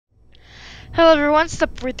Hello everyone,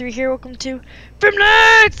 Step43 here. Welcome to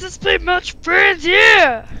Flimlegs! Let's play Match Friends,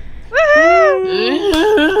 yeah! Woohoo!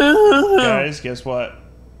 Guys, guess what?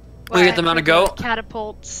 We get them on a go.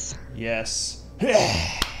 Catapults. Yes.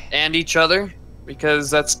 And each other, because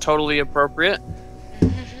that's totally appropriate.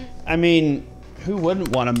 I mean, who wouldn't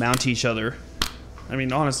want to mount each other? I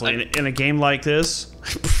mean, honestly, in a game like this,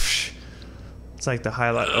 it's like the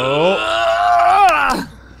highlight. Oh!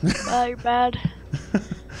 Oh, you're bad.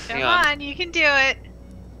 Come on, you can do it.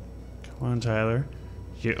 Come on, Tyler.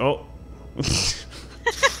 Oh.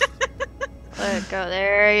 Let it go.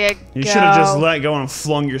 There you go. You should have just let go and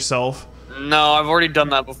flung yourself. No, I've already done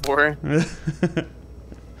that before.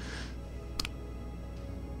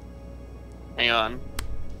 Hang on.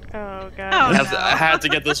 Oh, God. Oh, I have to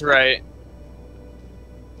get this right.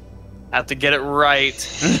 I have to get it right.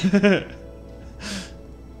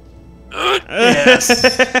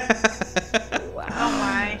 Yes. Oh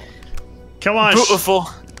my. Come on. Beautiful.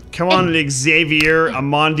 Come on, Xavier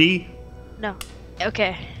Amondi. No.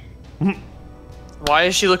 Okay. Why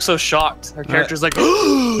does she look so shocked? Her character's like,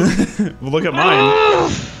 Look at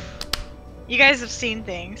mine. You guys have seen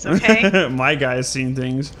things, okay? My guy's seen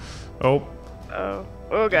things. Oh. Oh.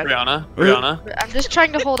 Oh, God. Brianna. I'm just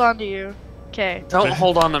trying to hold on to you. Okay. Don't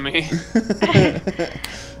hold on to me.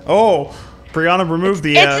 Oh. Brianna, remove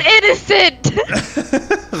the. It's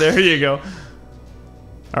innocent! There you go.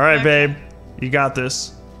 All right, babe. You got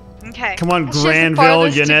this. Okay. Come on, That's just the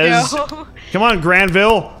Granville, farthest to Yanez. go. Come on,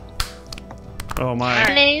 Granville. Oh my.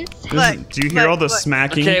 Yanez. Look, Do you hear all the look.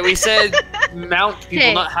 smacking? Okay, we said mount people,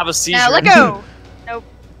 Okay. not have a seizure. Now let go. Nope.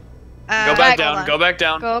 Go back Back. down. Go back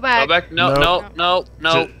down. Go back. Go back. No, Nope.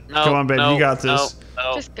 no. Come on, babe, no, you got this.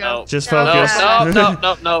 No, Just go. no. Just No, focus.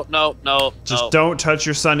 No. Just don't touch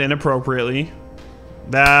your son inappropriately.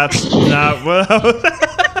 That's not what.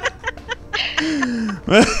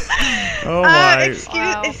 Oh my.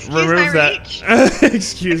 Excuse Remove my that. reach.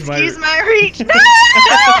 Excuse my. Excuse my reach. No!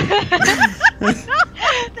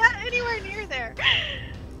 Not anywhere near there.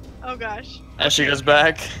 Oh gosh. As she goes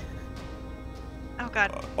back. Oh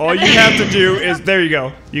god. All you have to do is there you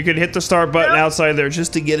go. You can hit the start button outside there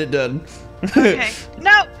just to get it done. Okay.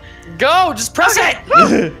 No. Go! Just press it!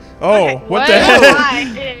 Oh, Okay. what the Oh heck? my.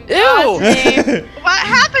 In God's name. What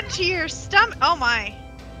happened to your stomach? Oh my.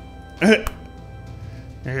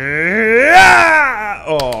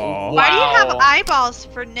 Oh. Why do you have Wow. eyeballs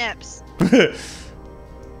for nips?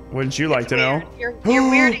 Wouldn't you like to know? You're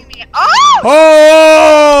weirding me. Oh!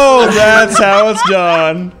 Oh, that's how it's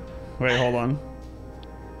done. Wait, hold on.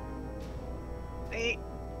 Wait.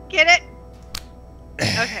 Get it?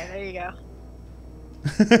 Okay, there you go.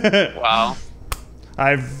 Wow.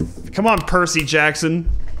 Come on, Percy Jackson.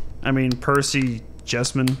 I mean, Percy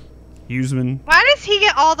Jessman. Huseman. Why does he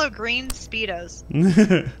get all the green Speedos?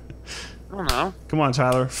 I don't know. Come on,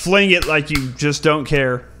 Tyler. Fling it like you just don't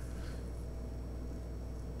care.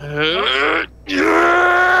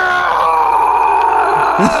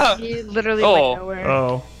 He literally Oh. went nowhere.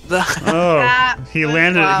 Oh. The- Oh. That He was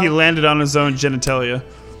landed wild. he landed on his own genitalia.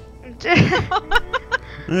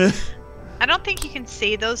 I don't think you can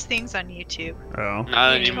say those things on YouTube. Oh.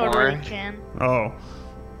 Not You totally anymore. can. Oh.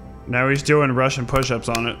 Now he's doing Russian push-ups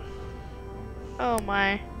on it. Oh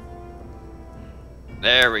my.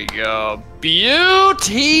 There we go.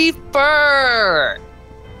 Beauty fur.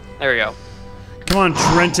 There we go. Come on,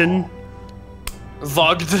 Trenton.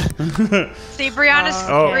 Vugged. See, Brianna's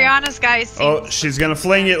Oh. Brianna's guys. Seem Oh, she's gonna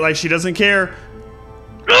fling it like she doesn't care.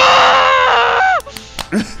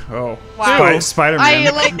 Oh. Wow. Spider-Man. I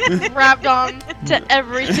like grabbed on to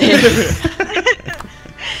everything.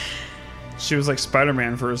 She was like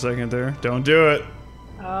Spider-Man for a second there. Don't do it.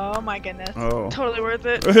 Oh my goodness. Oh. Totally worth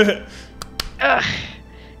it. Ugh.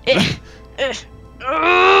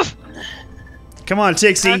 Ugh. Come on,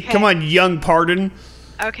 Tixie. Okay. Come on, young pardon.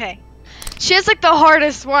 Okay. She has like the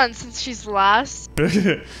hardest one since she's last.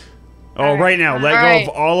 Oh, right now. Let go Alright.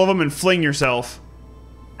 of all of them and fling yourself.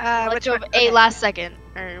 Let Which go one? of a last second.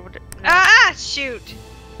 Or what? No. Ah, shoot.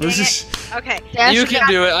 This Dang is. it. Okay. That's You can what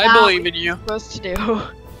do it. I now believe in you. we're supposed to do.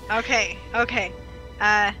 Okay. Okay.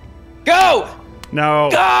 Go! No.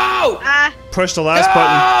 Go! Push the last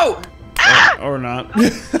button. Go! Or not.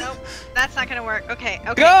 Nope. That's not gonna work. Okay.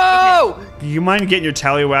 Okay. Go! You mind getting your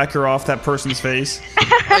tallywhacker off that person's face?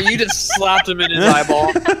 Oh, you just slapped him in his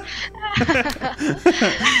eyeball. Oh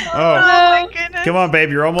Oh. my goodness. Come on,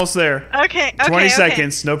 babe. You're almost there. Okay. Okay. 20 okay.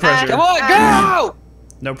 seconds. No pressure. Come on, go!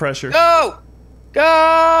 No pressure. Go!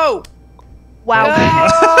 Go! Wow. Go!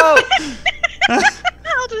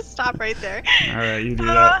 I'll just stop right there. All right, you do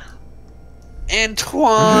that.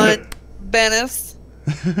 Antoine Bennis.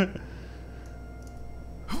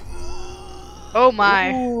 Oh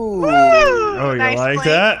my. Ooh. Oh, you Nice like Fling.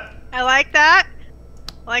 that? I like that.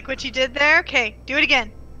 Like what you did there. Okay, do it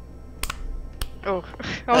again. Oh.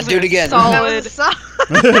 Do it again. That was Solid.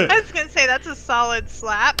 I was gonna say that's a solid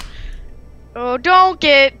slap. Oh, don't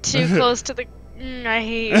get too close to the. I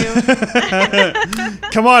hate you.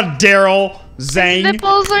 Come on, Daryl. Zang.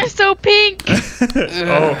 Nipples are so pink.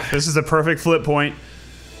 Oh, this is a perfect flip point.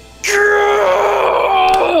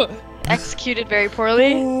 Executed very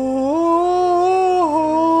poorly.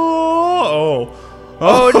 Oh.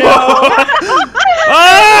 Oh no.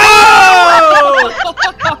 Oh!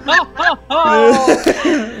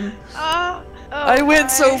 Oh, I went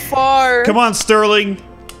so far. Come on, Sterling.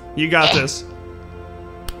 You got this.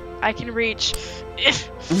 I can reach.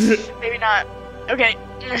 Maybe not. Okay.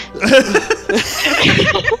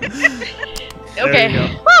 Okay. you go.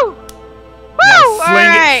 Woo! Woo! Now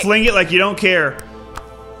Alright. fling it like you don't care.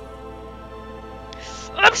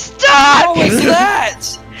 I'm stuck! What was that?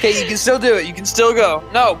 Okay, you can still do it. You can still go.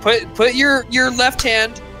 No, put your left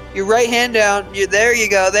hand, your right hand down. There you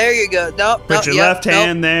go. There you go. No, Put your left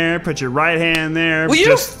hand there. Put your right hand there. Will you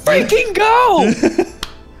freaking go?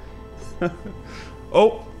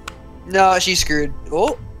 Oh. No, she's screwed.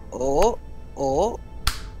 Oh, oh, oh,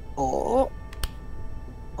 oh,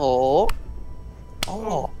 oh,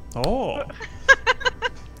 oh. Oh.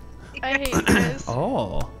 I hate this.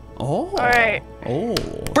 Oh. Oh. Alright. Oh.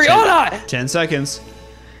 Brianna! 10 seconds.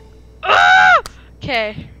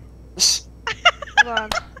 Okay. Hold on.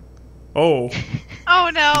 Oh. Oh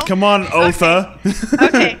no. Come on, Otha.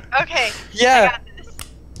 Okay, okay. Yeah.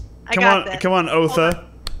 I got this. Come on, Otha.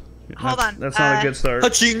 Hold on. That's not a good start.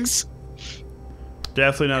 Hutchings.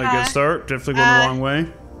 Definitely not a good start. Definitely going the wrong way.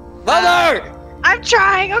 Mother! I'm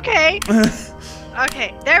trying. Okay.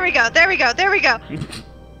 Okay. There we go. There we go. There we go.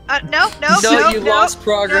 Nope. Nope. No, nope, you nope, lost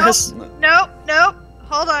progress. Nope. Nope.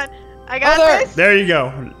 Hold on. I got Mother! this. There you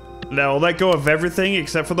go. Now let go of everything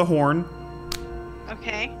except for the horn.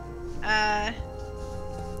 Okay.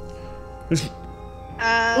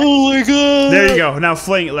 Oh my god! There you go. Now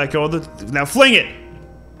fling it. Let go of the. Now fling it.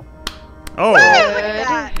 Oh. Look at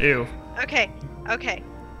that. Ew. Okay. Okay.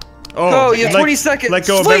 Oh. Go, you have 20 seconds. Let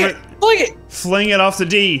go of Fling every. it! Fling it! Fling it off the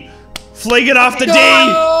D. Fling it off the D.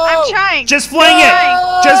 I'm trying. Just fling it.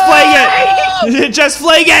 Just fling it. Just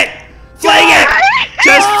fling it. Fling it.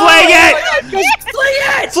 Just fling it. Just fling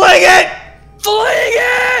it! Fling it. Fling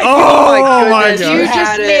it! Oh my goodness, god. You had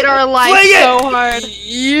just it. made our life Fling it! so hard.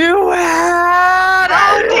 You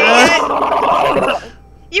had it!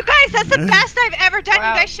 You guys, that's the best I've ever done.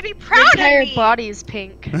 Wow. You guys should be Your proud of entire me. body is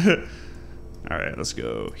pink. All right, let's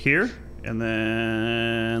go here and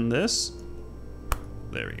then this.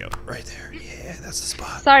 There we go. Right there. Yeah, that's the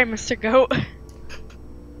spot. Sorry, Mr. Goat.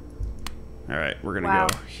 All right, we're gonna Wow.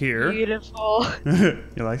 go here. Beautiful.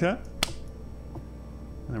 You like that?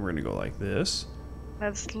 And then we're gonna go like this.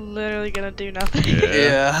 That's literally gonna do nothing.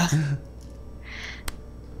 Yeah.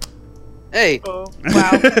 Hey. Oh,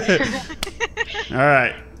 wow. All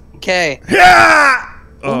right. Okay. Yeah!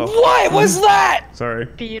 Oh, What was that? sorry.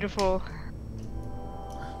 Beautiful.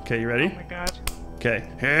 Okay, you Oh ready? my god. Okay.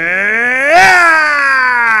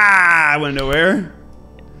 I went nowhere.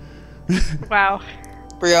 Wow.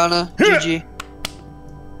 Brianna, GG.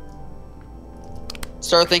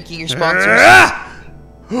 Start thanking your sponsors. Yeah,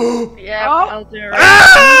 Oh. I'll do it right.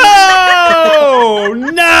 Oh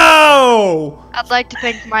no! I'd like to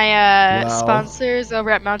thank my Wow. sponsors over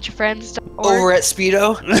at MountYourFriends.org. Over at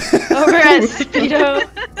Speedo Over at Speedo.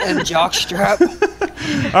 and Jockstrap.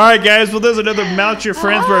 All right, guys. Well, there's another Mount Your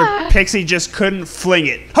Friends where Pixie just couldn't fling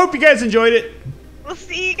it. Hope you guys enjoyed it. We'll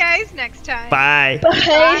see you guys next time. Bye.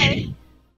 Bye.